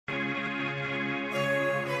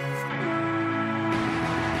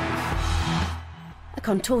A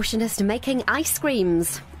contortionist making ice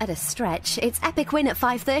creams. At a stretch, it's epic win at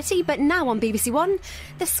 5:30, but now on BBC One,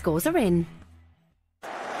 the scores are in.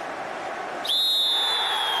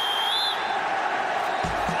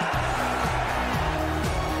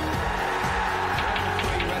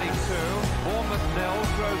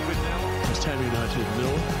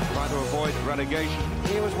 Trying to avoid relegation.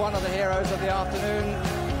 He was one of the heroes of the afternoon.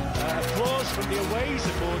 Applause from the away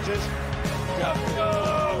supporters. Go!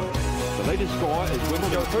 The latest score is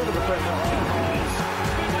Wimbledon. Go through to the Premier.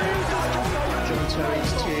 John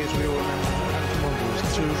Terry's tears we all remember. It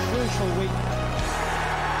was 2 crucial weeks.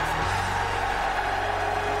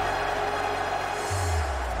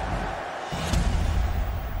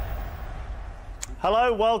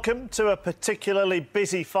 Hello, welcome to a particularly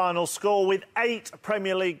busy final score with 8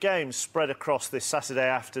 Premier League games spread across this Saturday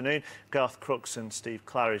afternoon. Garth, Crooks and Steve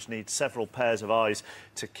Claridge need several pairs of eyes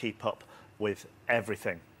to keep up with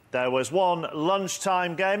everything. There was one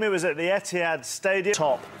lunchtime game. It was at the Etihad Stadium,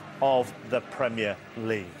 top of the Premier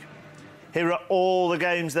League. Here are all the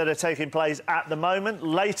games that are taking place at the moment.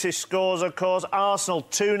 Latest scores, of course. Arsenal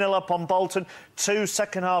 2-0 up on Bolton. 2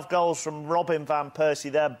 second-half goals from Robin van Persie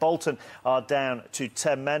there. Bolton are down to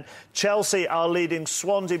 10 men. Chelsea are leading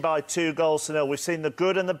Swansea by 2-0. We've seen the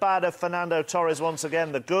good and the bad of Fernando Torres once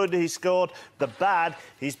again. The good, he scored. The bad,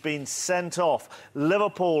 he's been sent off.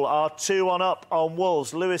 Liverpool are 2-1 up on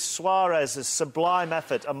Wolves. Luis Suarez's sublime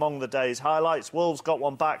effort among the day's highlights. Wolves got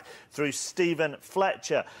one back through Stephen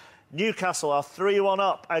Fletcher. Newcastle are 3-1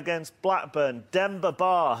 up against Blackburn. Demba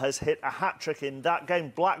Ba has hit a hat-trick in that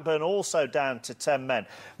game. Blackburn also down to 10 men.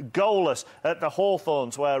 Goalless at the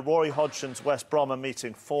Hawthorns, where Rory Hodgson's West Brom are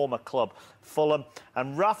meeting former club Fulham.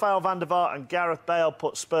 And Rafael van der Vaart and Gareth Bale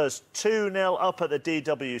put Spurs 2-0 up at the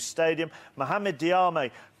DW Stadium. Mohamed Diame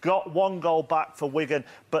got 1 goal back for Wigan,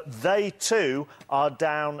 but they too are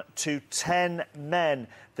down to 10 men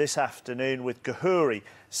this afternoon, with Gahuri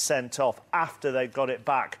sent off after they got it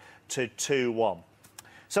back to 2-1.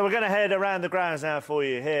 So we're going to head around the grounds now for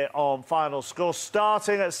you here on Final Score,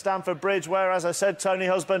 starting at Stamford Bridge, where, as I said, Tony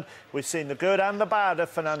Husband, we've seen the good and the bad of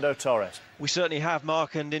Fernando Torres. We certainly have,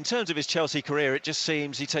 Mark, and in terms of his Chelsea career, it just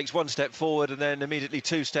seems he takes 1 step forward and then immediately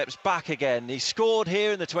 2 steps back again. He scored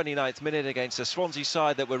here in the 29th minute against a Swansea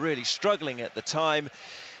side that were really struggling at the time.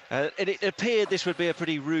 It appeared this would be a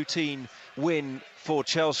pretty routine win for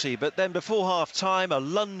Chelsea, but then before half-time, a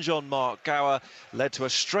lunge on Mark Gower led to a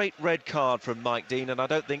straight red card from Mike Dean, and I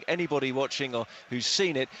don't think anybody watching or who's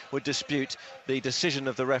seen it would dispute the decision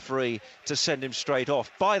of the referee to send him straight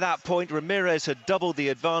off. By that point, Ramirez had doubled the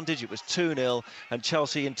advantage. It was 2-0, and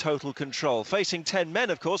Chelsea in total control. Facing 10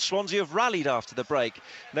 men, of course, Swansea have rallied after the break.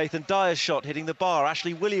 Nathan Dyer's shot hitting the bar.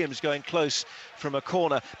 Ashley Williams going close from a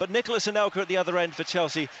corner. But Nicholas Anelka at the other end for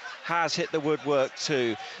Chelsea has hit the woodwork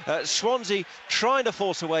too. Swansea trying to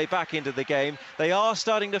force a way back into the game. They are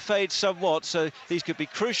starting to fade somewhat, so these could be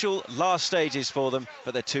crucial last stages for them,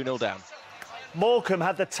 but they're 2-0 down. Morecambe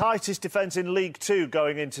had the tightest defence in League Two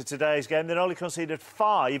going into today's game. They'd only conceded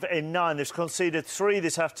 5 in 9. They've conceded 3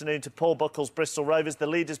 this afternoon to Paul Buckle's Bristol Rovers. The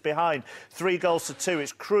leaders behind, 3-2.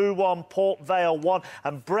 It's Crewe 1, Port Vale 1,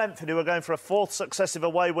 and Brentford, who are going for a 4th successive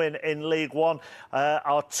away win in League One,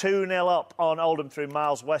 are 2-0 up on Oldham through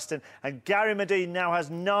Miles Weston. And Gary Medine now has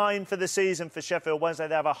 9 for the season for Sheffield Wednesday.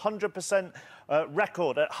 They have a 100%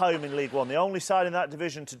 record at home in League One. The only side in that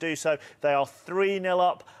division to do so. They are 3-0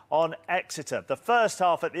 up on Exeter. The first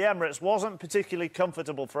half at the Emirates wasn't particularly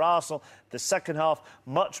comfortable for Arsenal. The second half,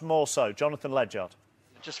 much more so. Jonathan Ledyard.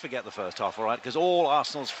 Just forget the first half, all right, because all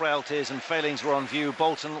Arsenal's frailties and failings were on view.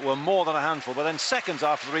 Bolton were more than a handful, but then seconds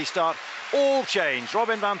after the restart, all changed.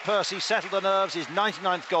 Robin van Persie settled the nerves, his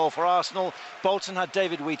 99th goal for Arsenal. Bolton had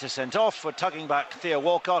David Wheater sent off for tugging back Theo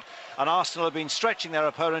Walcott, and Arsenal have been stretching their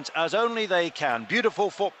opponents as only they can.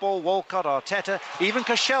 Beautiful football, Walcott, Arteta, even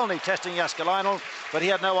Koscielny testing Jääskeläinen, but he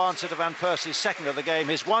had no answer to Van Persie's second of the game,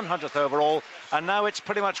 his 100th overall, and now it's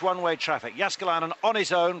pretty much one-way traffic. Jääskeläinen on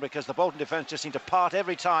his own, because the Bolton defence just seem to part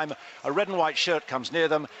every time a red and white shirt comes near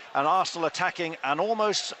them, and Arsenal attacking and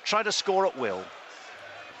almost try to score at will.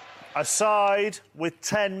 A side with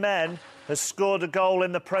 10 men has scored a goal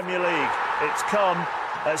in the Premier League. It's come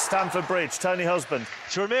at Stamford Bridge. Tony Husband.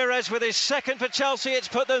 It's Ramirez with his second for Chelsea. It's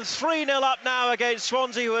put them 3-0 up now against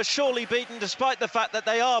Swansea, who are surely beaten despite the fact that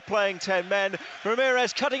they are playing 10 men.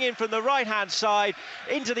 Ramirez cutting in from the right-hand side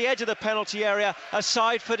into the edge of the penalty area. A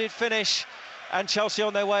side-footed finish, and Chelsea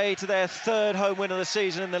on their way to their 3rd home win of the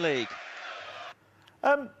season in the league.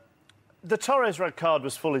 The Torres red card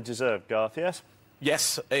was fully deserved, Garth, yes?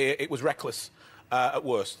 Yes, it was reckless at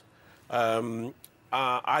worst.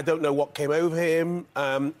 I don't know what came over him.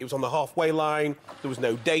 It was on the halfway line. There was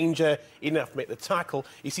no danger. He didn't have to make the tackle.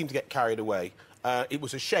 He seemed to get carried away. It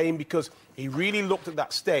was a shame because he really looked at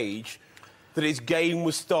that stage that his game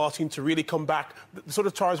was starting to really come back, the sort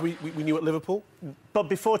of times we knew at Liverpool. But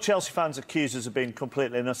before Chelsea fans accuse us of being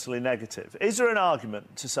completely and utterly negative, is there an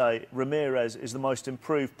argument to say Ramirez is the most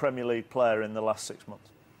improved Premier League player in the last 6 months?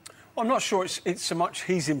 I'm not sure it's so much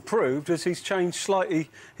he's improved as he's changed slightly.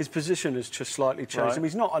 His position has just slightly changed. Right. I mean,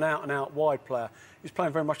 he's not an out-and-out wide player. He was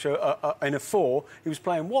playing very much in a 4. He was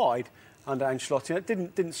playing wide under Ancelotti. It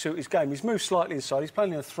didn't suit his game. He's moved slightly inside. He's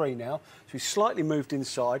playing in a 3 now, so he's slightly moved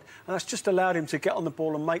inside, and that's just allowed him to get on the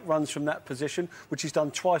ball and make runs from that position, which he's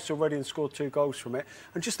done twice already and scored 2 goals from it.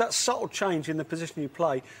 And just that subtle change in the position you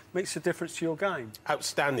play makes a difference to your game.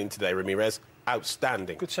 Outstanding today, Ramirez.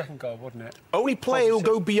 Outstanding. Good second goal, wasn't it? Only player who'll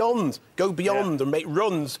go beyond and make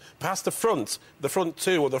runs past the front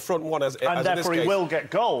 2 or the front 1 as and as therefore he will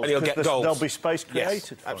get goals. And he'll get goals. There'll be space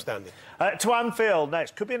created. Yes, for outstanding. To Anfield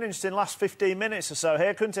next. Could be an interesting last 15 minutes or so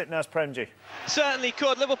here, couldn't it, Naz Premji? Certainly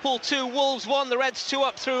could. Liverpool 2, Wolves 1. The Reds 2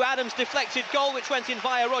 up through Adams' deflected goal, which went in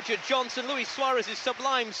via Roger Johnson. Luis Suarez's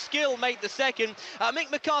sublime skill made the second.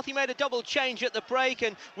 Mick McCarthy made a double change at the break,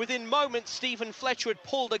 and within moments, Stephen Fletcher had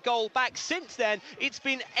pulled a goal back. Since then, it's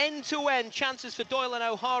been end-to-end chances for Doyle and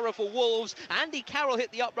O'Hara for Wolves. Andy Carroll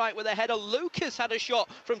hit the upright with a header. Lucas had a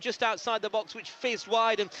shot from just outside the box, which fizzed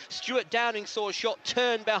wide, and Stuart Downing saw a shot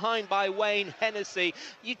turned behind by Wayne Hennessy.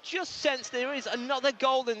 You just sense there is another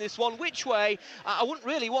goal in this one. Which way? I wouldn't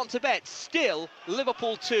really want to bet. Still,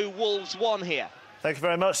 Liverpool 2, Wolves 1 here. Thank you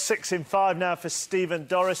very much. 6 in 5 now for Stephen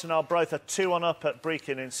Dorris, and Arbroath are 2-1 up at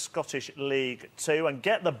Brechin in Scottish League 2. And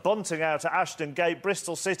get the bunting out at Ashton Gate.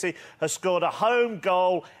 Bristol City has scored a home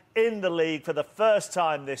goal in the league for the first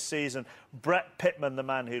time this season. Brett Pittman, the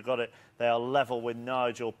man who got it. They are level with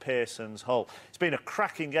Nigel Pearson's Hull. It's been a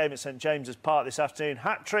cracking game at St James's Park this afternoon.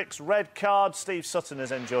 Hat-tricks, red cards. Steve Sutton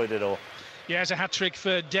has enjoyed it all. Yeah, it's a hat-trick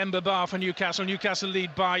for Demba Ba for Newcastle. Newcastle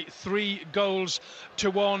lead by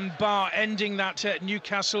 3-1. Ba ending that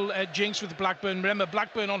Newcastle jinx with Blackburn. Remember,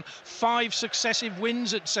 Blackburn on 5 successive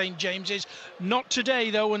wins at St James's. Not today,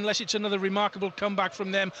 though, unless it's another remarkable comeback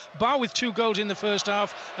from them. Ba with 2 goals in the first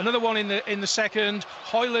half, another one in the second.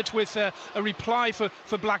 Hoylett with a reply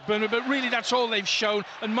for Blackburn, but really that's all they've shown.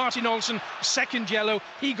 And Martin Olsen, second yellow,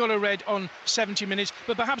 he got a red on 70 minutes.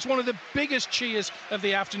 But perhaps one of the biggest cheers of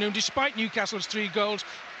the afternoon, despite Newcastle's 3 goals,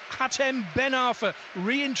 Hatem Ben Arfa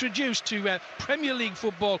reintroduced to Premier League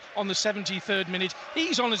football on the 73rd minute.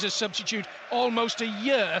 He's on as a substitute almost a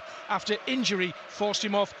year after injury forced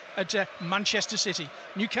him off at Manchester City.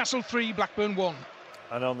 Newcastle 3, Blackburn 1.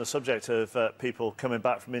 And on the subject of people coming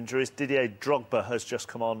back from injuries, Didier Drogba has just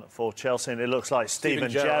come on for Chelsea, and it looks like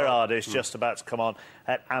Steven Gerrard is just about to come on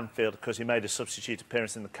at Anfield because he made a substitute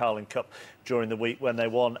appearance in the Carling Cup during the week when they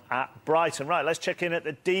won at Brighton. Right, let's check in at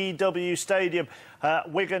the DW Stadium.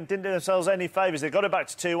 Wigan didn't do themselves any favours. They got it back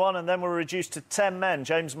to 2-1 and then were reduced to 10 men.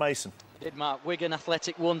 James Mason. Did Mark. Wigan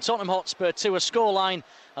Athletic 1, Tottenham Hotspur 2, a scoreline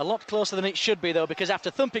a lot closer than it should be, though, because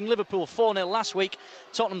after thumping Liverpool 4-0 last week,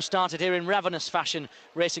 Tottenham started here in ravenous fashion,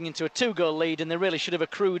 racing into a 2-goal lead, and they really should have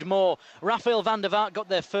accrued more. Raphael van der Vaart got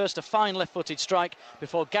there first, a fine left-footed strike,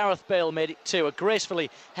 before Gareth Bale made it 2, a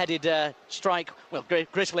gracefully headed strike, well,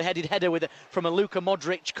 gracefully headed header from a Luka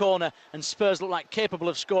Modric corner, and Spurs looked like capable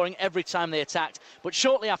of scoring every time they attacked. But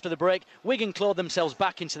shortly after the break, Wigan clawed themselves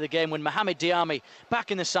back into the game when Mohamed Diame,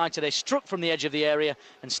 back in the side today, struck from the edge of the area,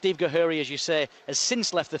 and Steve Gahuri, as you say, has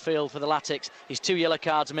since left the field for the Latics. His 2 yellow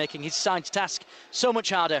cards making his side's task so much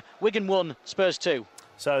harder. Wigan 1, Spurs 2.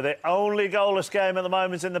 So the only goalless game at the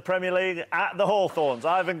moment in the Premier League at the Hawthorns.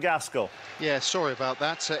 Ivan Gaskell. Yeah, sorry about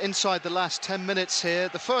that. Inside the last 10 minutes here.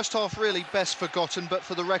 The first half really best forgotten, but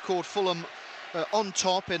for the record, Fulham on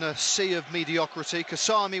top in a sea of mediocrity.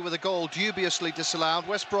 Kasami with a goal dubiously disallowed.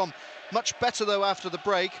 West Brom much better, though, after the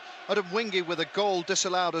break. Odemwingie with a goal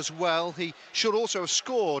disallowed as well. He should also have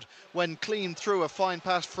scored when clean through a fine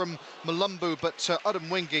pass from Malumbu, but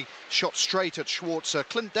Odemwingie shot straight at Schwarzer.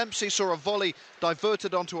 Clint Dempsey saw a volley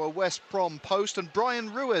diverted onto a West Brom post, and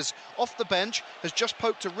Brian Ruiz off the bench has just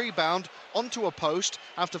poked a rebound onto a post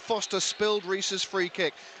after Foster spilled Reese's free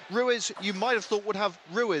kick. Ruiz, you might have thought, would have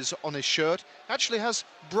Ruiz on his shirt, actually has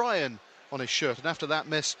Brian on his shirt, and after that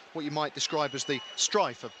miss, what you might describe as the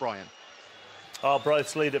strife of Brian.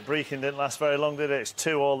 Arbroath's lead at Brechin didn't last very long, did it? It's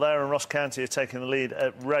 2-2 there, and Ross County are taking the lead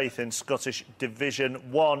at Wraith in Scottish Division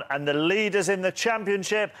 1. And the leaders in the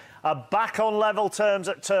Championship are back on level terms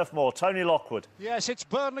at Turf Moor. Tony Lockwood. Yes, it's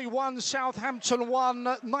Burnley 1, Southampton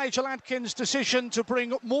 1. Nigel Atkins' decision to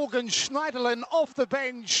bring Morgan Schneiderlin off the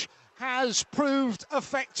bench has proved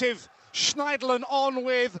effective Schneiderlin on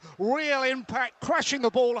with real impact, crashing the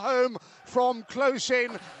ball home from close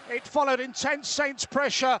in. It followed intense Saints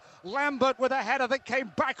pressure. Lambert with a header that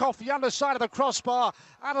came back off the underside of the crossbar.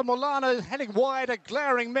 Adam Milano heading wide, a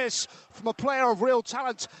glaring miss from a player of real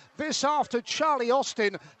talent. This after Charlie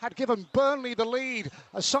Austin had given Burnley the lead,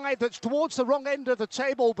 a side that's towards the wrong end of the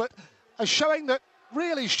table, but a showing that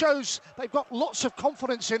really shows they've got lots of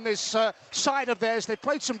confidence in this side of theirs. They've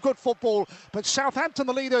played some good football, but Southampton,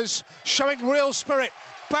 the leaders, showing real spirit.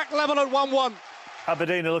 Back level at 1-1.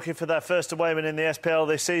 Aberdeen are looking for their first away win in the SPL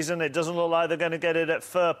this season. It doesn't look like they're going to get it at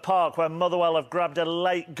Fir Park, where Motherwell have grabbed a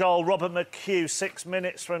late goal. Robert McHugh, 6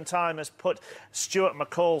 minutes from time, has put Stuart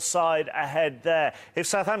McCall's side ahead there. If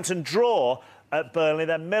Southampton draw at Burnley,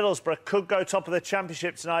 then Middlesbrough could go top of the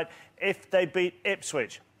Championship tonight if they beat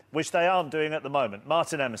Ipswich, which they aren't doing at the moment.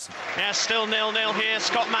 Martin Emerson. Yeah, still 0-0 here.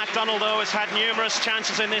 Scott MacDonald, though, has had numerous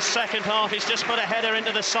chances in this second half. He's just put a header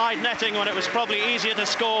into the side netting when it was probably easier to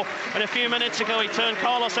score. And a few minutes ago, he turned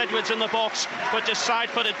Carlos Edwards in the box, but just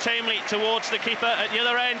side-footed tamely towards the keeper at the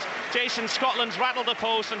other end. Jason Scotland's rattled the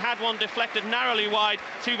post and had one deflected narrowly wide.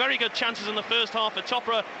 Two very good chances in the first half for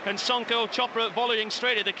Chopra and Sonko. Chopra volleying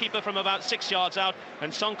straight at the keeper from about 6 yards out,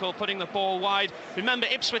 and Sonko putting the ball wide. Remember,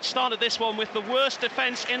 Ipswich started this one with the worst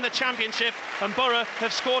defence in the Championship, and Borough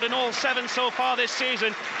have scored in all 7 so far this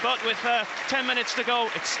season, but with 10 minutes to go,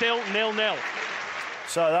 it's still 0-0.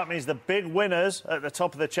 So that means the big winners at the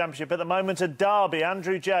top of the Championship at the moment are Derby.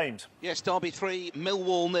 Andrew James. Yes, Derby 3,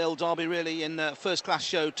 Millwall 0. Derby really in first-class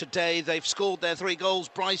show today. They've scored their 3 goals,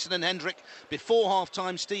 Bryson and Hendrick, before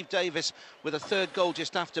half-time. Steve Davis with a 3rd goal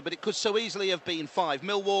just after, but it could so easily have been 5.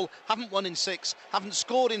 Millwall haven't won in 6, haven't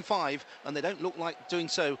scored in 5, and they don't look like doing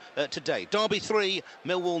so today. Derby 3,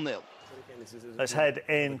 Millwall 0. Let's head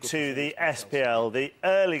into the SPL. The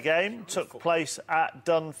early game took place at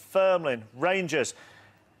Dunfermline. Rangers,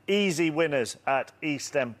 easy winners at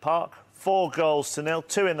East End Park. 4-0,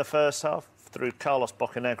 2 in the first half through Carlos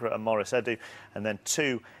Bocanegra and Maurice Edu, and then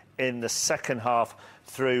 2 in the second half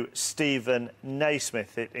through Stephen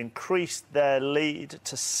Naismith. It increased their lead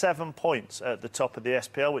to 7 points at the top of the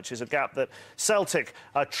SPL, which is a gap that Celtic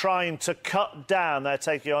are trying to cut down. They're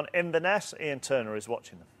taking on Inverness. Ian Turner is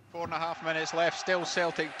watching them. 4.5 minutes left, still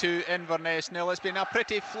Celtic 2, Inverness 0. It's been a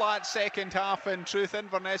pretty flat second half. In truth,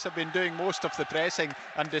 Inverness have been doing most of the pressing,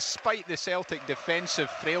 and despite the Celtic defensive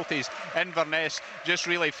frailties, Inverness just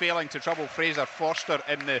really failing to trouble Fraser Forster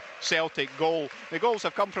in the Celtic goal. The goals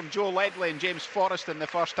have come from Joe Ledley and James Forrest in the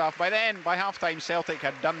first half. By then, by half-time, Celtic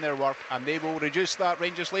had done their work, and they will reduce that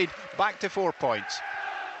Rangers lead back to 4 points.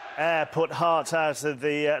 Ayr put Hearts out of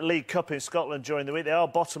the League Cup in Scotland during the week. They are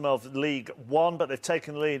bottom of League One, but they've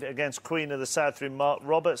taken the lead against Queen of the South through Mark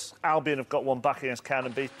Roberts. Albion have got one back against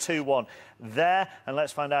Canonby, 2-1 there. And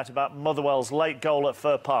let's find out about Motherwell's late goal at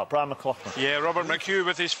Fir Park. Brian McLaughlin. Yeah, Robert McHugh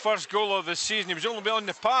with his first goal of the season. He was only on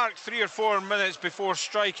the park 3 or 4 minutes before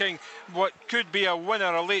striking what could be a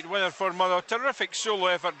winner, a late winner for Motherwell. Terrific solo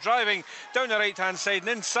effort, driving down the right-hand side and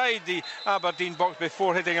inside the Aberdeen box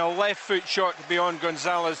before hitting a left-foot shot beyond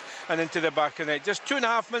Gonzalez and into the back of the net. Just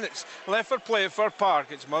 2.5 minutes left for play at Fir Park.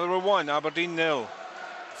 It's Motherwell 1, Aberdeen 0.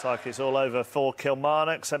 It's like it's all over for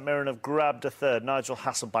Kilmarnock. St Mirren have grabbed a third. Nigel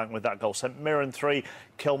Hasselbank with that goal. St Mirren 3,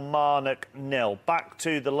 Kilmarnock 0. Back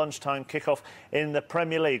to the lunchtime kickoff in the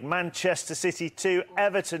Premier League. Manchester City 2,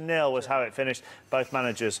 Everton 0 was how it finished. Both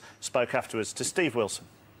managers spoke afterwards to Steve Wilson.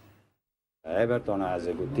 Everton has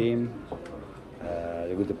a good team,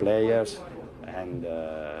 good players, and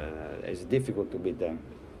it's difficult to beat them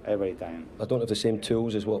every time. I don't have the same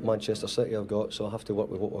tools as what Manchester City have got, so I have to work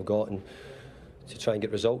with what we've got and to try and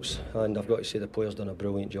get results. And I've got to say the players done a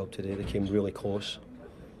brilliant job today. They came really close,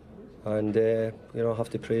 and you know, I have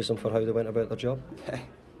to praise them for how they went about their job.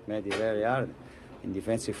 Made it very hard in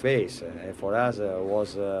defensive phase. For us,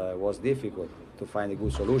 was difficult to find a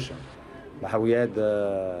good solution. But we had.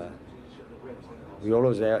 We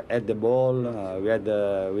always had the ball.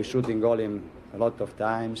 We shooting goal in a lot of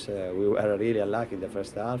times. We were really unlucky in the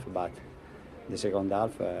first half, but the second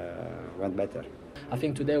half went better. I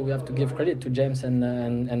think today we have to give credit to James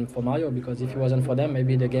and for Mario, because if it wasn't for them,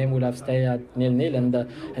 maybe the game would have stayed at 0-0.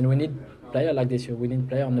 And we need player like this. We need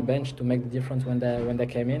player on the bench to make the difference when they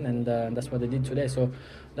came in, and that's what they did today. So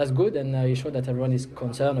that's good, and you show that everyone is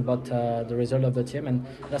concerned about the result of the team, and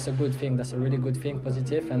that's a good thing. That's a really good thing,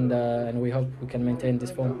 positive, and we hope we can maintain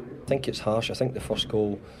this form. I think it's harsh. I think the first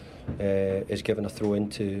goal is given a throw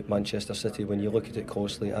into Manchester City. When you look at it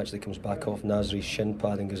closely, it actually comes back off Nasri's shin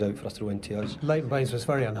pad and goes out for a throw into us. Leighton Baines was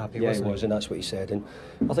very unhappy, wasn't he? Yeah, he was, and that's what he said. And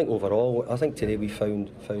I think overall, I think today we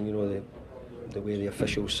found you know the way the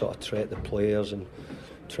officials sort of treat the players and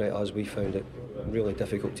threat us. We found it really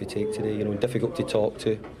difficult to take today. You know, difficult to talk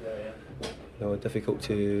to. You know, difficult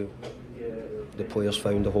to. The players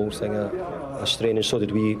found the whole thing a strain, and so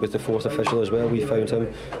did we with the fourth official as well. We found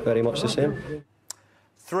him very much the same.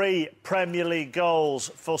 3 Premier League goals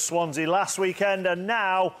for Swansea last weekend, and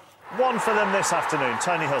now 1 for them this afternoon.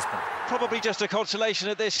 Tony Husband. Probably just a consolation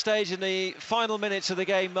at this stage in the final minutes of the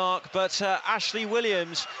game, Mark, but Ashley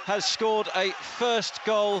Williams has scored a first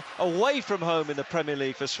goal away from home in the Premier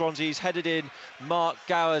League for Swansea. He's headed in Mark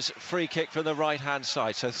Gower's free kick from the right-hand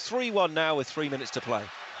side. So 3-1 now with 3 minutes to play.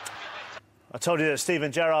 I told you that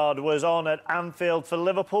Steven Gerrard was on at Anfield for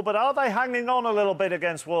Liverpool, but are they hanging on a little bit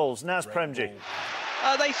against Wolves? Naz Premji.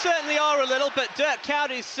 They certainly are a little, but Dirk Kuyt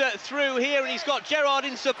is through here, and he's got Gerrard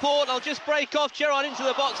in support. I'll just break off Gerrard into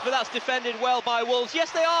the box, but that's defended well by Wolves.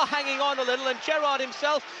 Yes, they are hanging on a little, and Gerrard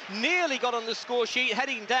himself nearly got on the score sheet,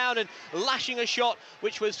 heading down and lashing a shot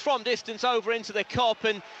which was from distance over into the cop,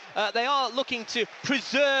 and they are looking to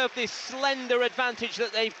preserve this slender advantage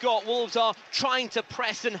that they've got. Wolves are trying to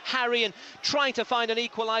press and harry and trying to find an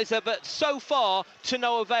equaliser, but so far to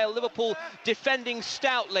no avail. Liverpool defending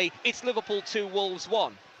stoutly. It's Liverpool 2, Wolves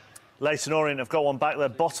 1. Leyton Orient have got one back there,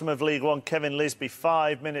 bottom of League One. Kevin Lisby,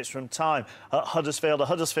 5 minutes from time at Huddersfield. A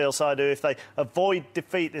Huddersfield side who, if they avoid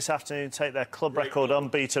defeat this afternoon, take their club record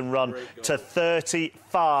unbeaten run to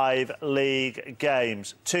 35 league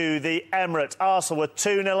games. To the Emirates, Arsenal were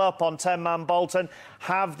 2-0 up on 10-man Bolton.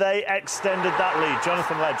 Have they extended that lead?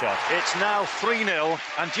 Jonathan Ledyard. It's now 3-0,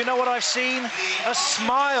 and do you know what I've seen? A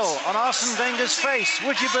smile on Arsene Wenger's face.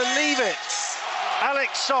 Would you believe it?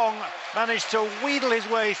 Alex Song managed to wheedle his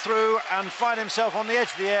way through and find himself on the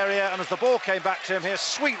edge of the area, and as the ball came back to him here,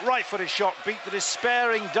 sweet right-footed shot beat the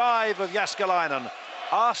despairing dive of Jääskeläinen.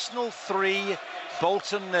 Arsenal 3,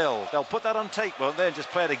 Bolton 0. They'll put that on tape, won't they, and just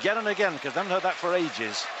play it again and again, because they haven't heard that for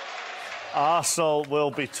ages. Arsenal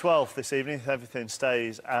will be 12th this evening if everything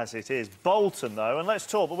stays as it is. Bolton, though, and let's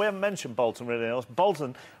talk, but we haven't mentioned Bolton really else.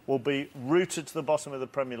 Bolton will be rooted to the bottom of the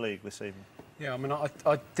Premier League this evening. Yeah, I mean,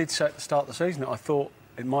 I did say at the start of the season that I thought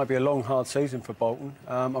it might be a long, hard season for Bolton.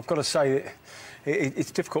 I've got to say that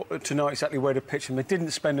it's difficult to know exactly where to pitch them. They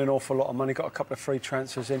didn't spend an awful lot of money, got a couple of free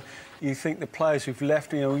transfers in. You think the players who've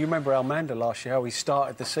left, you remember Almanda last year, how he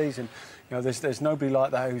started the season. There's nobody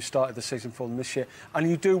like that who started the season for them this year. And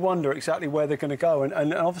you do wonder exactly where they're going to go.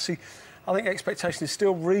 And obviously, I think expectation is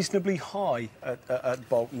still reasonably high at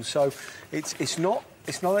Bolton. So it's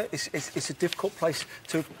a difficult place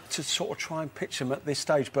to sort of try and pitch them at this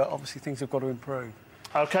stage. But obviously, things have got to improve.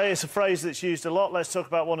 OK, it's a phrase that's used a lot. Let's talk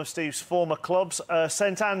about one of Steve's former clubs.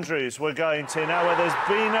 St Andrews we're going to now, where there's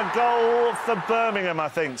been a goal for Birmingham, I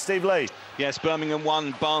think. Steve Lee. Yes, Birmingham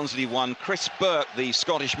 1, Barnsley 1. Chris Burke, the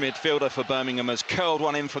Scottish midfielder for Birmingham, has curled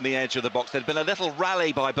one in from the edge of the box. There'd been a little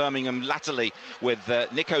rally by Birmingham latterly with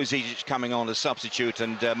Niko Zizic coming on as substitute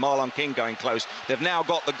and Marlon King going close. They've now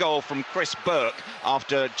got the goal from Chris Burke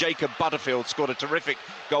after Jacob Butterfield scored a terrific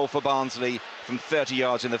goal for Barnsley from 30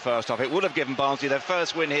 yards in the first half. It would have given Barnsley their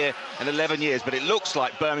first win here in 11 years, but it looks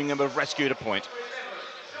like Birmingham have rescued a point.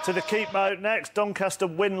 To the keep mode next. Doncaster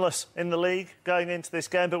winless in the league going into this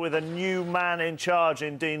game, but with a new man in charge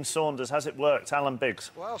in Dean Saunders. Has it worked? Alan Biggs.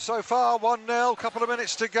 Well, so far 1-0, couple of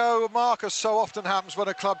minutes to go. Mark, as so often happens when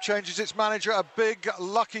a club changes its manager, a big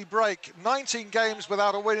lucky break. 19 games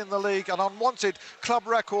without a win in the league, an unwanted club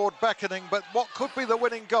record beckoning, but what could be the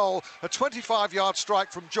winning goal, a 25-yard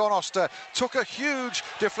strike from John Oster, took a huge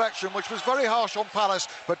deflection, which was very harsh on Palace,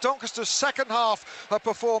 but Doncaster's second half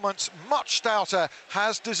performance, much stouter,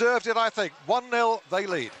 has deserved it, I think. 1-0, they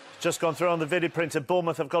lead. Just gone through on the video printer.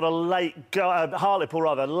 Bournemouth have got a late goal, Hartlepool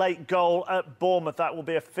rather, late goal at Bournemouth. That will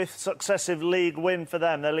be a 5th successive league win for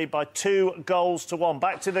them. They lead by 2 goals to 1.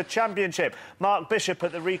 Back to the Championship. Mark Bishop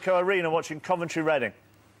at the Ricoh Arena watching Coventry Reading.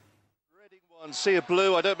 Sea of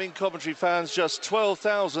blue, I don't mean Coventry fans, just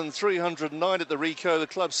 12,309 at the Ricoh. The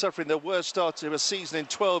club suffering their worst start to a season in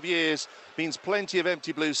 12 years. Means plenty of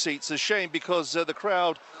empty blue seats. A shame because the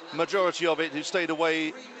crowd, majority of it who stayed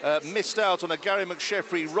away, missed out on a Gary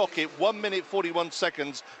McSheffrey rocket, 1 minute 41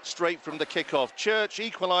 seconds straight from the kickoff. Church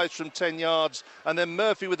equalised from 10 yards, and then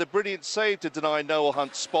Murphy with a brilliant save to deny Noel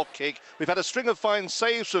Hunt's spot kick. We've had a string of fine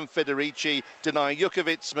saves from Federici, denying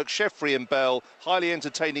Jukovic, McSheffrey and Bell. Highly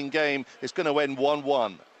entertaining game. It's going to end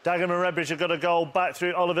 1-1. Dagenham and Redbridge have got a goal back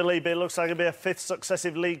through Oliver Lee, but it looks like it'll be a 5th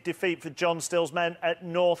successive league defeat for John Still's men at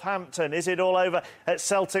Northampton. Is it all over at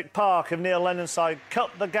Celtic Park? Have Neil Lennon's side cut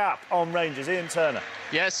the gap on Rangers? Ian Turner.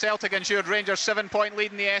 Yes, Celtic ensured Rangers' 7-point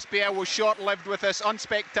lead in the SPL was short-lived with this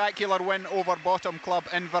unspectacular win over bottom club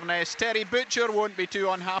Inverness. Terry Butcher won't be too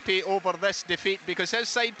unhappy over this defeat because his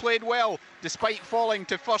side played well despite falling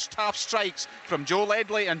to first-half strikes from Joe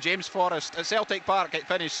Ledley and James Forrest. At Celtic Park it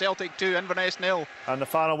finished Celtic 2, Inverness 0. And the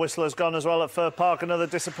final whistle has gone as well at Fir Park. Another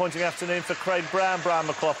disappointing afternoon for Craig Brown. Brian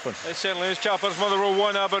McLaughlin. It certainly is. Chappers, Motherwell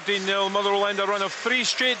 1, Aberdeen 0. Motherwell end a run of 3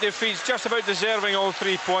 straight defeats, just about deserving all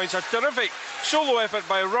 3 points. A terrific solo effort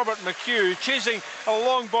by Robert McHugh, chasing a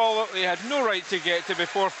long ball that he had no right to get to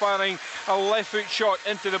before firing a left-foot shot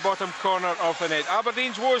into the bottom corner of the net.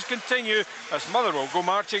 Aberdeen's woes continue as Motherwell go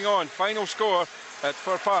marching on. Final score at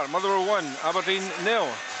Fir Park, Motherwell 1, Aberdeen 0.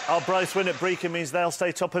 Bryce win at Brecon means they'll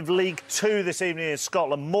stay top of League 2 this evening in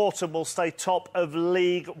Scotland. Morton will stay top of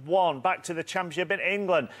League 1. Back to the Championship in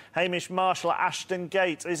England. Hamish Marshall at Ashton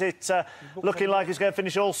Gate. Is it looking like it's going to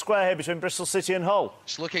finish all square here between Bristol City and Hull?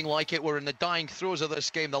 It's looking like it. We're in the dying throes of this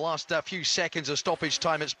game. The last few seconds of stoppage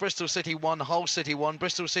time. It's Bristol City 1, Hull City 1.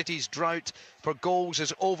 Bristol City's drought for goals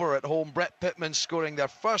is over at home. Brett Pittman scoring their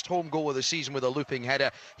first home goal of the season with a looping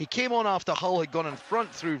header. He came on after Hull had gone in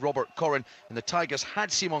front through Robert Corrin, and the Tigers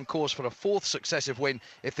had seemed on course for a 4th successive win.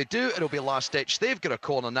 If they do, it'll be last ditch. They've got a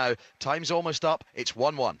corner now. Time's almost up. It's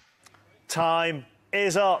 1-1. Time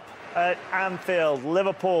is up at Anfield.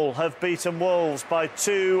 Liverpool have beaten Wolves by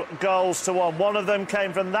 2 goals to 1. One of them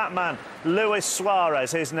came from that man, Luis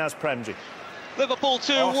Suarez. Here's Naz Premji. Liverpool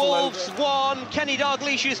 2, Wolves 1. Kenny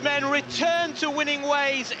Dalglish's men return to winning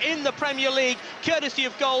ways in the Premier League, courtesy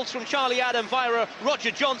of goals from Charlie Adam via a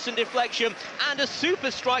Roger Johnson deflection and a super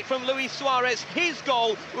strike from Luis Suarez. His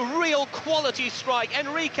goal, real quality strike.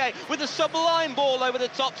 Enrique with a sublime ball over the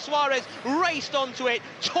top. Suarez raced onto it,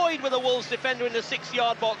 toyed with a Wolves defender in the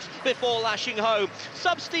 6-yard box before lashing home.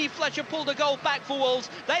 Sub Steve Fletcher pulled a goal back for Wolves.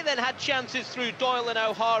 They then had chances through Doyle and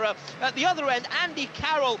O'Hara. At the other end, Andy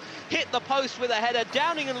Carroll hit the post with a header.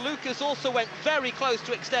 Downing and Lucas also went very close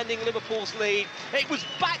to extending Liverpool's lead. It was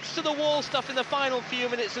backs to the wall stuff in the final few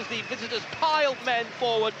minutes as the visitors piled men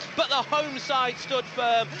forward, but the home side stood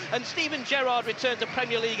firm, and Steven Gerrard returned to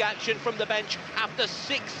Premier League action from the bench after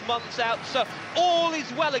 6 months out. So all is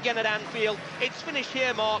well again at Anfield. It's finished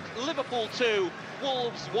here, Mark. Liverpool 2,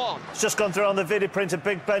 Wolves 1. It's just gone through on the video printer.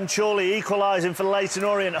 Big Ben Chorley equalising for Leyton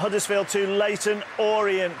Orient. Huddersfield 2, Leyton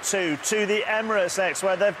Orient 2. To the Emirates next,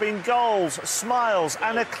 where there have been goals, smiles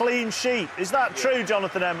and a clean sheet. Is that true,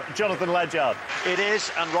 Jonathan Ledyard? It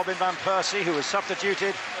is, and Robin van Persie, who was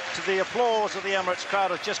substituted, to the applause of the Emirates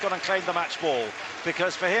crowd, has just gone and claimed the match ball,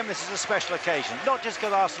 because for him this is a special occasion. Not just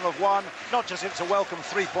because Arsenal have won, not just it's a welcome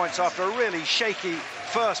 3 points after a really shaky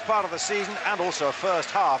first part of the season and also a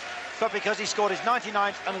first half, but because he scored his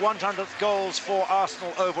 99th and 100th goals for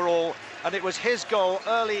Arsenal overall, and it was his goal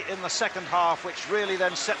early in the second half which really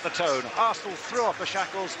then set the tone. Arsenal threw off the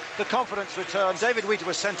shackles, the confidence returned, David Wheater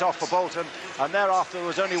was sent off for Bolton, and thereafter there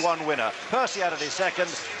was only one winner. Percy added his second,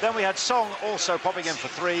 then we had Song also popping in for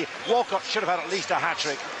 3. Walcott should have had at least a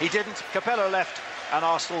hat-trick. He didn't. Capello left, and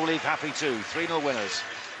Arsenal leave happy too. 3-0 winners.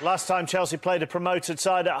 Last time Chelsea played a promoted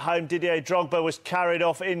side at home, Didier Drogba was carried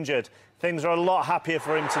off injured. Things are a lot happier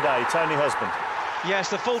for him today. Tony Husband.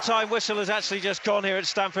 Yes, the full-time whistle has actually just gone here at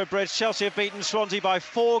Stamford Bridge. Chelsea have beaten Swansea by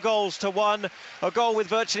 4 goals to 1. A goal with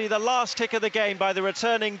virtually the last kick of the game by the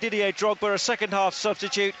returning Didier Drogba, a second-half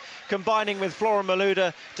substitute, combining with Florent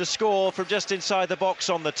Malouda to score from just inside the box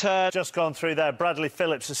on the turn. Just gone through there. Bradley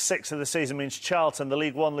Phillips, the 6th of the season, means Charlton, the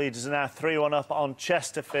League One leaders, are now 3-1 up on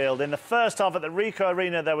Chesterfield. In the first half at the Ricoh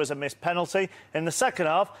Arena, there was a missed penalty. In the second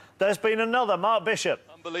half, there's been another. Mark Bishop.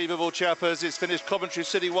 Unbelievable, Chappers. It's finished Coventry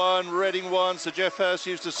City 1, Reading 1. Sir Geoff Hurst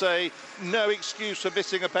used to say, no excuse for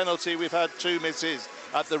missing a penalty. We've had 2 misses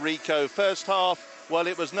at the Ricoh. First half, well,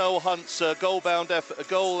 it was Noel Hunt's goal-bound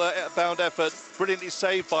effort, brilliantly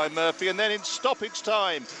saved by Murphy. And then in stoppage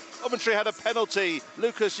time, Coventry had a penalty.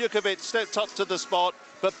 Lukas Jukovic stepped up to the spot,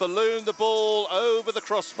 but ballooned the ball over the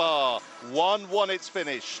crossbar. 1-1, it's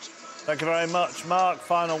finished. Thank you very much, Mark.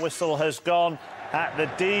 Final whistle has gone at the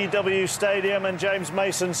DW Stadium, and James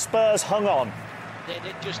Mason. Spurs hung on. They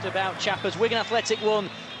did just about, Chappers. Wigan Athletic 1,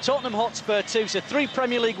 Tottenham Hotspur 2. So 3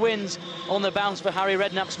 Premier League wins on the bounce for Harry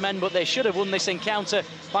Redknapp's men, but they should have won this encounter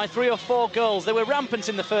by 3 or 4 goals. They were rampant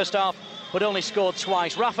in the first half, but only scored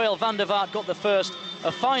twice. Rafael van der Vaart got the first,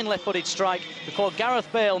 a fine left-footed strike, before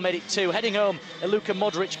Gareth Bale made it 2, heading home a Luka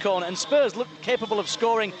Modric corner. And Spurs looked capable of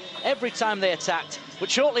scoring every time they attacked. But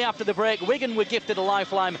shortly after the break, Wigan were gifted a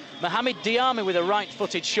lifeline. Mohamed Diame with a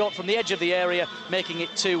right-footed shot from the edge of the area, making it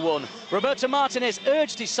 2-1. Roberto Martinez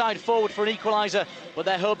urged his side forward for an equaliser, but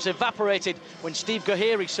their hopes evaporated when Steve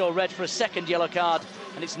Guerrieri saw red for a second yellow card.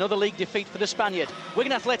 And it's another league defeat for the Spaniard.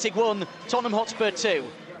 Wigan Athletic 1, Tottenham Hotspur 2.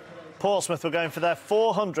 Portsmouth were going for their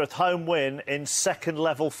 400th home win in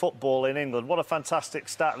second-level football in England. What a fantastic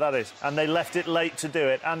stat that is. And they left it late to do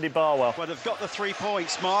it. Andy Barwell. Well, they've got the 3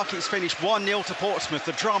 points, Mark. It's finished 1-0 to Portsmouth.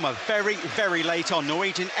 The drama very, very late on.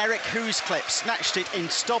 Norwegian Erik Husklepp snatched it in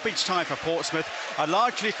stoppage time for Portsmouth. A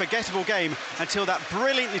largely forgettable game until that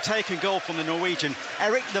brilliantly taken goal from the Norwegian.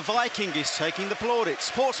 Eric the Viking is taking the plaudits.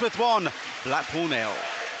 Portsmouth 1, Blackpool 0.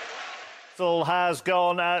 All has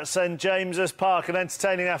gone at St James's Park. An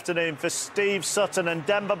entertaining afternoon for Steve Sutton, and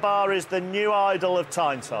Demba Ba is the new idol of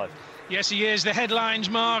Tyneside. Yes, he is. The headlines,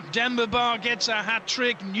 Mark. Demba Ba gets a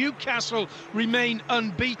hat-trick. Newcastle remain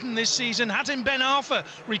unbeaten this season. Hatem Ben Arfa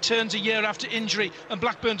returns a year after injury, and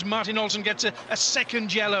Blackburn's Martin Olsen gets a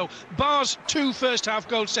second yellow. Bar's 2 first-half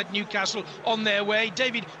goals set Newcastle on their way.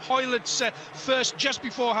 David Hoylett's first just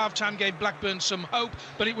before half-time gave Blackburn some hope,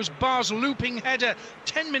 but it was Bar's looping header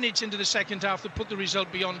 10 minutes into the second half that put the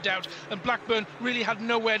result beyond doubt, and Blackburn really had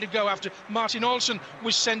nowhere to go after Martin Olsen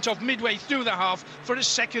was sent off midway through the half for a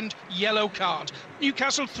second yellow card.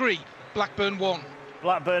 Newcastle 3, Blackburn 1.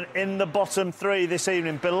 Blackburn in the bottom 3 this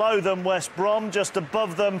evening. Below them, West Brom. Just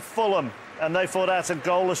above them, Fulham. And they fought out a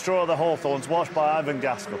goalless draw at the Hawthorns, watched by Ivan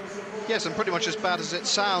Gaskell. Yes, and pretty much as bad as it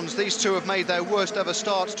sounds, these two have made their worst ever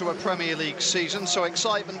starts to a Premier League season, so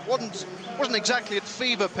excitement wasn't exactly at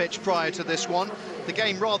fever pitch prior to this one. The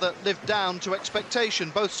game rather lived down to expectation.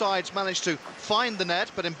 Both sides managed to find the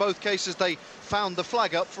net, but in both cases they found the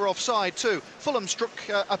flag up for offside too. Fulham struck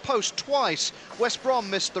a post twice. West Brom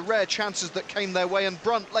missed the rare chances that came their way, and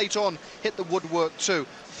Brunt late on hit the woodwork too.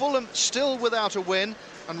 Fulham still without a win,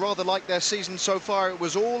 and rather like their season so far, it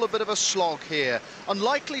was all a bit of a slog here.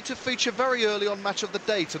 Unlikely to feature very early on Match of the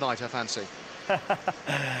Day tonight, I fancy.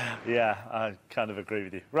 Yeah, I kind of agree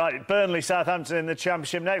with you. Right, Burnley, Southampton in the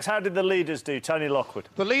Championship next. How did the leaders do, Tony Lockwood?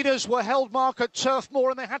 The leaders were held, Mark, at Turf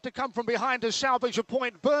Moor, and they had to come from behind to salvage a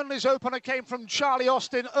point. Burnley's opener came from Charlie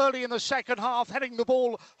Austin early in the second half, heading the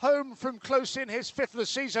ball home from close in, his 5th of the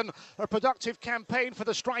season. A productive campaign for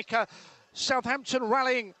the striker. Southampton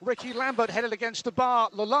rallying. Ricky Lambert headed against the bar.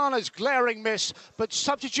 Lallana's glaring miss, but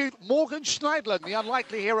substitute Morgan Schneidlin, the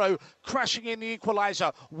unlikely hero, crashing in the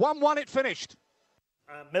equaliser. 1-1 it finished.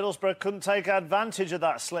 Middlesbrough couldn't take advantage of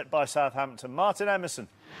that slip by Southampton. Martin Emerson.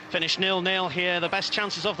 Finished 0-0 here. The best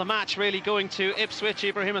chances of the match really going to Ipswich.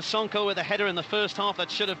 Ibrahima Sonko with a header in the first half that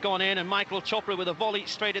should have gone in, and Michael Chopra with a volley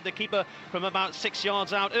straight at the keeper from about 6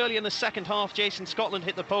 yards out. Early in the second half, Jason Scotland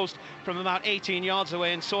hit the post from about 18 yards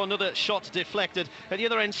away and saw another shot deflected. At the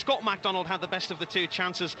other end, Scott MacDonald had the best of the 2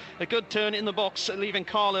 chances. A good turn in the box, leaving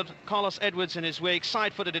Carlos Edwards in his wake,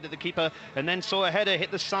 side-footed it at the keeper, and then saw a header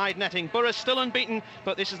hit the side netting. Borough still unbeaten,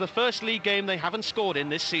 but this is the first league game they haven't scored in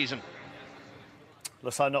this season.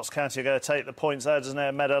 Looks like Notts County are going to take the points there, doesn't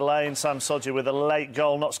it? Meadow Lane, Sam Sodji with a late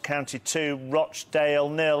goal. Notts County 2, Rochdale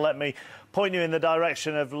 0. Let me point you in the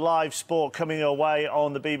direction of live sport coming your way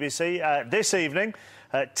on the BBC this evening.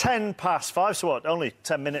 10 past 5, so what, only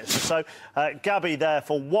 10 minutes or so. Gabby there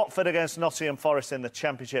for Watford against Nottingham Forest in the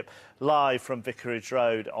Championship, live from Vicarage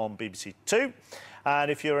Road on BBC 2.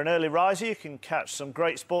 And if you're an early riser, you can catch some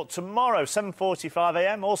great sport tomorrow, 7:45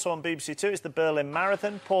 a.m, also on BBC 2. It's the Berlin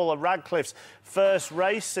Marathon, Paula Radcliffe's first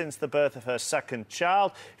race since the birth of her second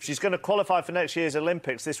child. If she's going to qualify for next year's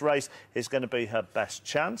Olympics, this race is going to be her best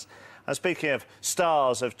chance. And speaking of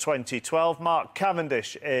stars of 2012, Mark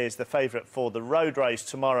Cavendish is the favourite for the road race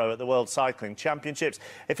tomorrow at the World Cycling Championships.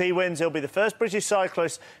 If he wins, he'll be the first British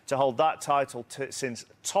cyclist to hold that title since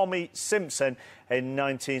Tommy Simpson in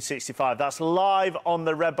 1965. That's live on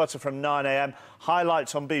the Red Butter from 9 a.m.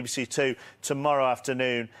 Highlights on BBC 2 tomorrow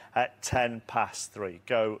afternoon at 10 past 3.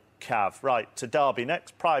 Go Cav. Right, to Derby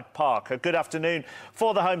next, Pride Park. A good afternoon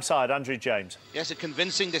for the home side, Andrew James. Yes, a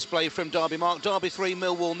convincing display from Derby, Mark. Derby 3,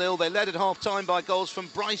 Millwall 0. They led at half-time by goals from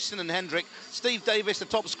Bryson and Hendrick. Steve Davis, the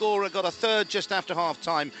top scorer, got a third just after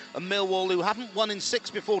half-time. And Millwall, who hadn't won in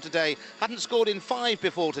 6 before today, hadn't scored in 5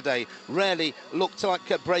 before today, rarely looked like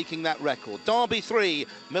breaking that record. Derby 3,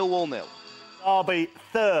 Millwall 0. Derby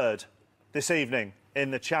 3rd this evening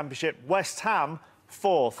in the Championship. West Ham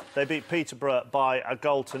 4th. They beat Peterborough by a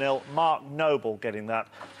goal to 0. Mark Noble getting that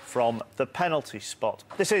from the penalty spot.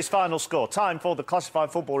 This is Final Score. Time for the classified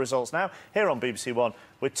football results now, here on BBC One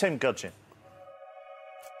with Tim Gudgin.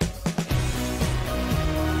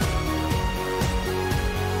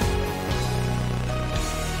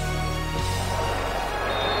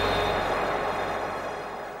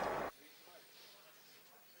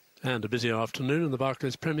 And a busy afternoon in the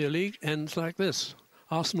Barclays Premier League ends like this.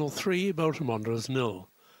 Arsenal 3, Bolton Wanderers 0.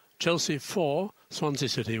 Chelsea 4, Swansea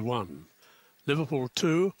City 1. Liverpool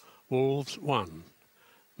 2, Wolves 1.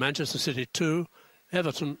 Manchester City 2,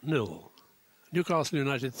 Everton 0. Newcastle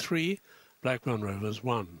United 3, Blackburn Rovers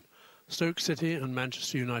 1. Stoke City and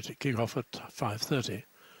Manchester United kick off at 5:30.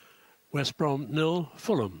 West Brom 0,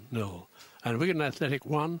 Fulham 0. And Wigan Athletic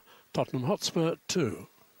 1, Tottenham Hotspur 2.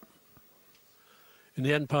 In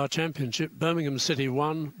the Empire Championship, Birmingham City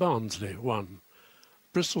 1, Barnsley 1.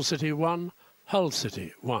 Bristol City 1, Hull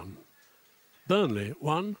City 1. Burnley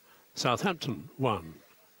 1, Southampton 1.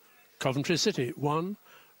 Coventry City 1,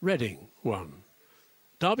 Reading 1.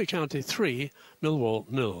 Derby County 3, Millwall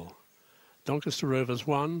 0. Doncaster Rovers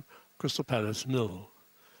 1, Crystal Palace 0.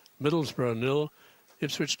 Middlesbrough 0,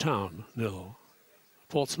 Ipswich Town 0.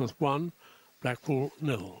 Portsmouth 1, Blackpool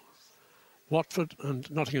 0. Watford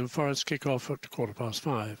and Nottingham Forest kick off at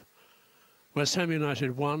 5:15. West Ham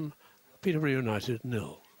United 1, Peterborough United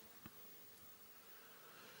 0.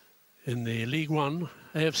 In the League One,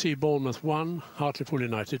 AFC Bournemouth 1, Hartlepool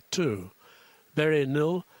United 2. Bury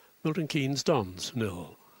 0, Milton Keynes Dons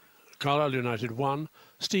 0. Carlisle United 1,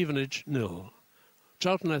 Stevenage 0.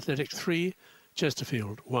 Charlton Athletic 3,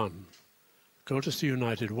 Chesterfield 1. Colchester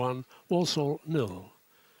United 1, Walsall 0.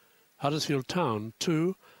 Huddersfield Town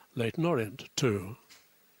 2, Leyton Orient 2.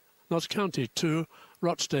 Notts County 2,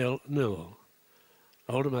 Rochdale 0.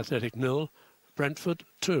 Oldham Athletic 0, Brentford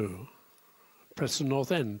 2. Preston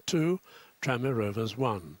North End 2, Tranmere Rovers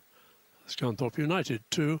 1. Scunthorpe United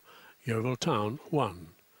 2, Yeovil Town 1.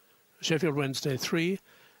 Sheffield Wednesday 3,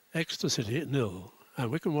 Exeter City 0.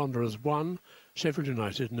 And Wycombe Wanderers 1, Sheffield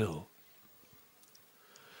United 0.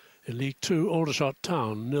 In League 2, Aldershot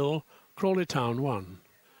Town 0, Crawley Town 1.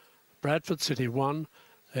 Bradford City 1,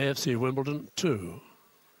 AFC Wimbledon 2.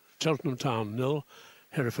 Cheltenham Town 0,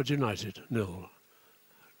 Hereford United 0.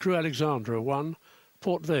 Crewe Alexandra 1,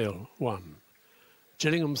 Port Vale 1.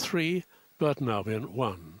 Gillingham 3, Burton Albion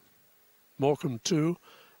 1. Morecambe 2,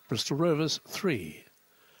 Bristol Rovers 3.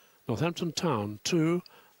 Northampton Town 2,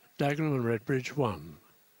 Dagenham and Redbridge 1.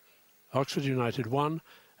 Oxford United 1,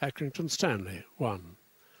 Accrington Stanley 1.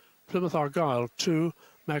 Plymouth Argyle 2,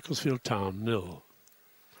 Macclesfield Town 0.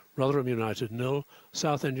 Rotherham United 0,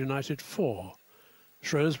 Southend United 4.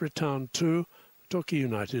 Shrewsbury Town 2, Torquay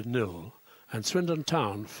United 0. And Swindon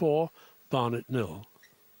Town 4, Barnet 0.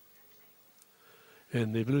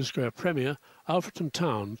 In the Blue Square Premier, Alfreton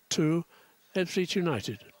Town 2, Ebbsfleet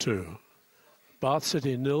United 2. Bath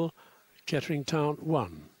City 0, Kettering Town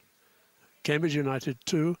 1. Cambridge United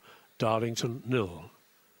 2, Darlington 0.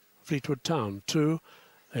 Fleetwood Town 2,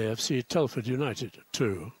 AFC Telford United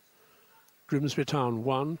 2. Grimsby Town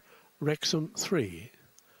 1, Wrexham 3.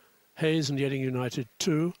 Hayes and Yeading United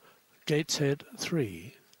 2, Gateshead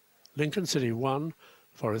 3. Lincoln City 1,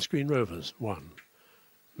 Forest Green Rovers 1.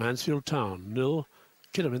 Mansfield Town 0,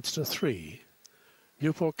 Kidderminster 3.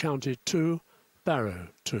 Newport County 2, Barrow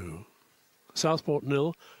 2. Southport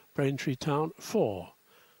 0, Braintree Town 4.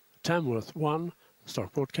 Tamworth 1,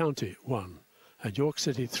 Stockport County 1. And York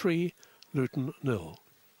City 3, Luton 0.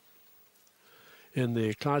 In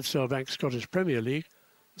the Clydesdale Bank Scottish Premier League,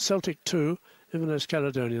 Celtic 2, Inverness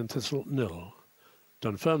Caledonian Thistle 0.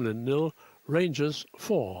 Dunfermline 0, Rangers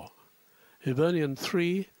 4. Hibernian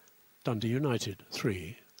 3, Dundee United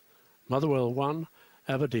 3. Motherwell 1,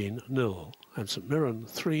 Aberdeen 0. And St Mirren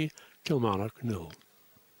 3, Kilmarnock 0.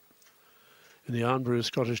 In the Arnbrew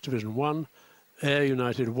Scottish Division 1, Ayr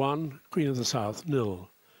United 1, Queen of the South 0.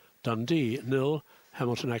 Dundee 0,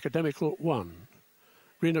 Hamilton Academical 1.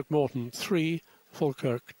 Greenock Morton 3,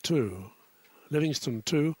 Falkirk 2. Livingston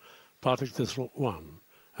 2, Partick Thistle 1.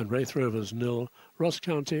 And Wraith Rovers 0, Ross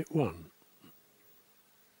County 1.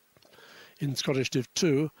 In Scottish Div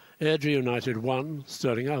 2, Airdrie United 1,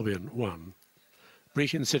 Stirling Albion 1.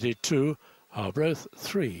 Brechin City 2, Arbroath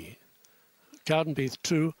 3. Cowdenbeath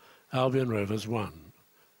 2, Albion Rovers 1.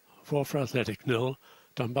 Forfar Athletic 0,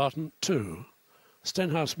 Dumbarton 2.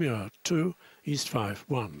 Stenhouse Muir 2, East Fife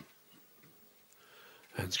 1.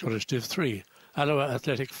 And Scottish Div 3, Alloa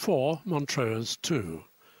Athletic 4, Montrose 2.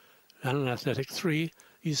 Allen Athletic 3,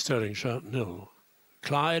 East Stirlingshire 0.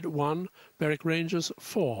 Clyde 1, Berwick Rangers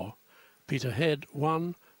 4. Peterhead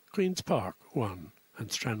 1, Queen's Park 1. And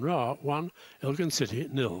Stranraer 1, Elgin City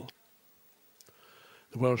 0.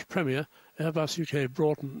 The Welsh Premier, Airbus UK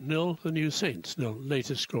Broughton 0, the New Saints 0,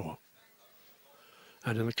 latest score.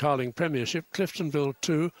 And in the Carling Premiership, Cliftonville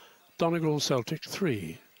 2, Donegal Celtic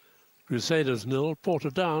 3. Crusaders 0,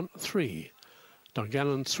 Portadown 3.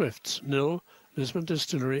 Dungannon Swifts 0, Lisbon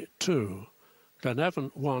Distillery 2. Glenavon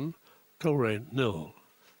 1, Coleraine 0.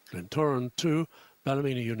 Glentoran 2,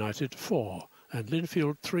 Ballymena United 4 and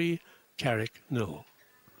Linfield 3, Carrick 0.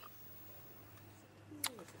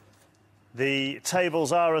 The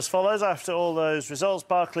tables are as follows after all those results.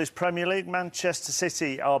 Barclays Premier League, Manchester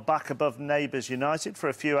City are back above neighbours United for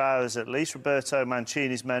a few hours at least. Roberto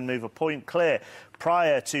Mancini's men move a point clear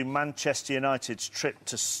prior to Manchester United's trip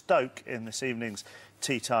to Stoke in this evening's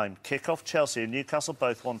tea-time kick-off. Chelsea and Newcastle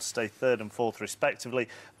both want to stay third and fourth respectively.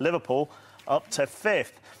 Liverpool up to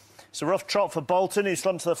fifth. It's a rough trot for Bolton, who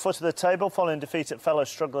slumped to the foot of the table following defeat at fellow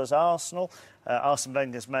strugglers Arsenal. Arsene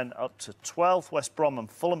Wenger's men up to 12th. West Brom and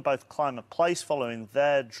Fulham both climb a place following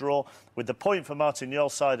their draw, with the point for Martin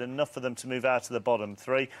Jol's side enough for them to move out of the bottom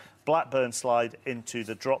three. Blackburn slide into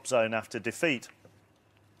the drop zone after defeat.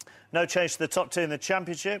 No change to the top two in the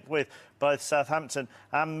Championship, with both Southampton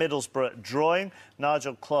and Middlesbrough drawing.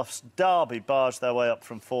 Nigel Clough's Derby barged their way up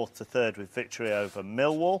from fourth to third with victory over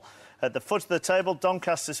Millwall. At the foot of the table,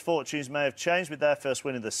 Doncaster's fortunes may have changed with their first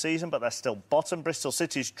win of the season, but they're still bottom. Bristol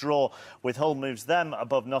City's draw with Hull moves them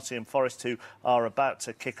above Nottingham Forest, who are about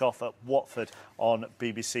to kick off at Watford on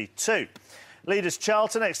BBC Two. Leaders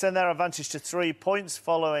Charlton extend their advantage to 3 points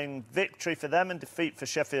following victory for them and defeat for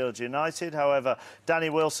Sheffield United. However, Danny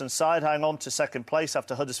Wilson's side hang on to second place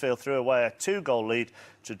after Huddersfield threw away a 2-goal lead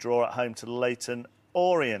to draw at home to Leyton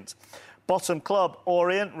Orient. Bottom club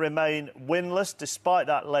Orient remain winless despite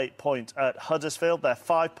that late point at Huddersfield. They're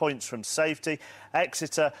 5 points from safety.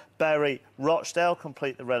 Exeter, Bury, Rochdale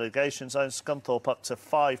complete the relegation zone. Scunthorpe up to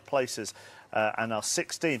 5 places and are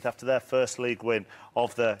 16th after their first league win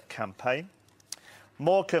of the campaign.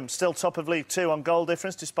 Morecambe still top of League Two on goal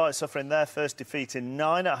difference despite suffering their first defeat in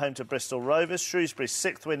 9 at home to Bristol Rovers. Shrewsbury's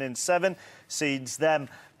 6th win in 7 seeds them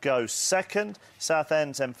go second.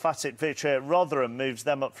 Southend's emphatic victory at Rotherham moves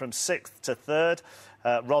them up from 6th to 3rd.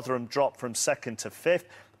 Rotherham dropped from 2nd to 5th.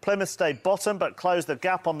 Plymouth stayed bottom but closed the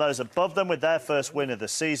gap on those above them with their first win of the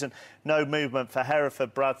season. No movement for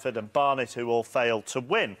Hereford, Bradford and Barnet, who all failed to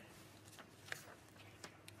win.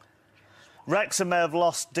 Wrexham may have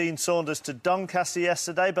lost Dean Saunders to Doncaster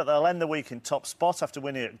yesterday, but they'll end the week in top spot after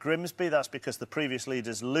winning at Grimsby. That's because the previous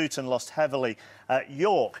leaders Luton lost heavily at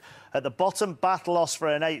York. At the bottom, Bath lost for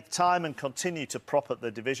an 8th time and continue to prop up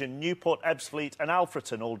the division. Newport, Ebbsfleet and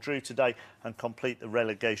Alfreton all drew today and complete the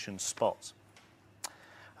relegation spots.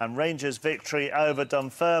 And Rangers' victory over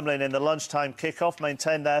Dunfermline in the lunchtime kick-off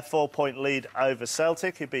maintained their 4-point lead over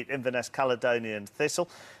Celtic, who beat Inverness, Caledonia and Thistle.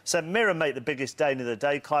 St Mirren make the biggest gain of the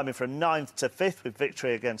day, climbing from 9th to 5th with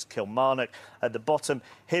victory against Kilmarnock. At the bottom,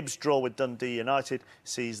 Hibs' draw with Dundee United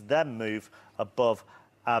sees them move above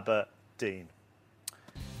Aberdeen.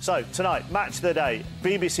 So, tonight, match of the day,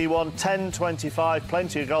 BBC One, 10:25,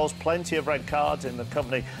 plenty of goals, plenty of red cards in the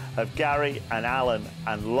company of Gary and Alan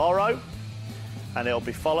and Loro. And it'll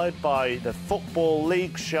be followed by the Football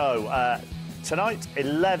League show. Tonight,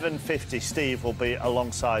 11:50, Steve will be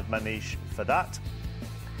alongside Manish for that.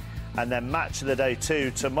 And then match of the day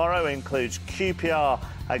 2 tomorrow includes QPR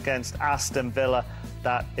against Aston Villa.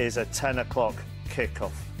 That is a 10 o'clock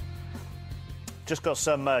kickoff. Just got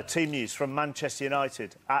some team news from Manchester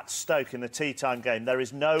United at Stoke in the tea-time game. There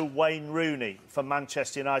is no Wayne Rooney for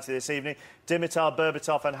Manchester United this evening. Dimitar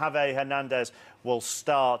Berbatov and Javier Hernandez will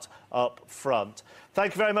start up front.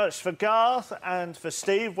 Thank you very much for Garth and for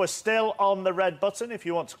Steve. We're still on the red button if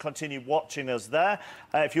you want to continue watching us there.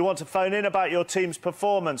 If you want to phone in about your team's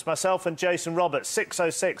performance, myself and Jason Roberts,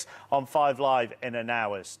 6:06 on 5 Live in an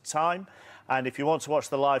hour's time. And if you want to watch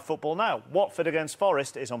the live football now, Watford against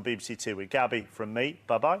Forest is on BBC Two with Gabby from me.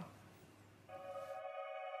 Bye-bye.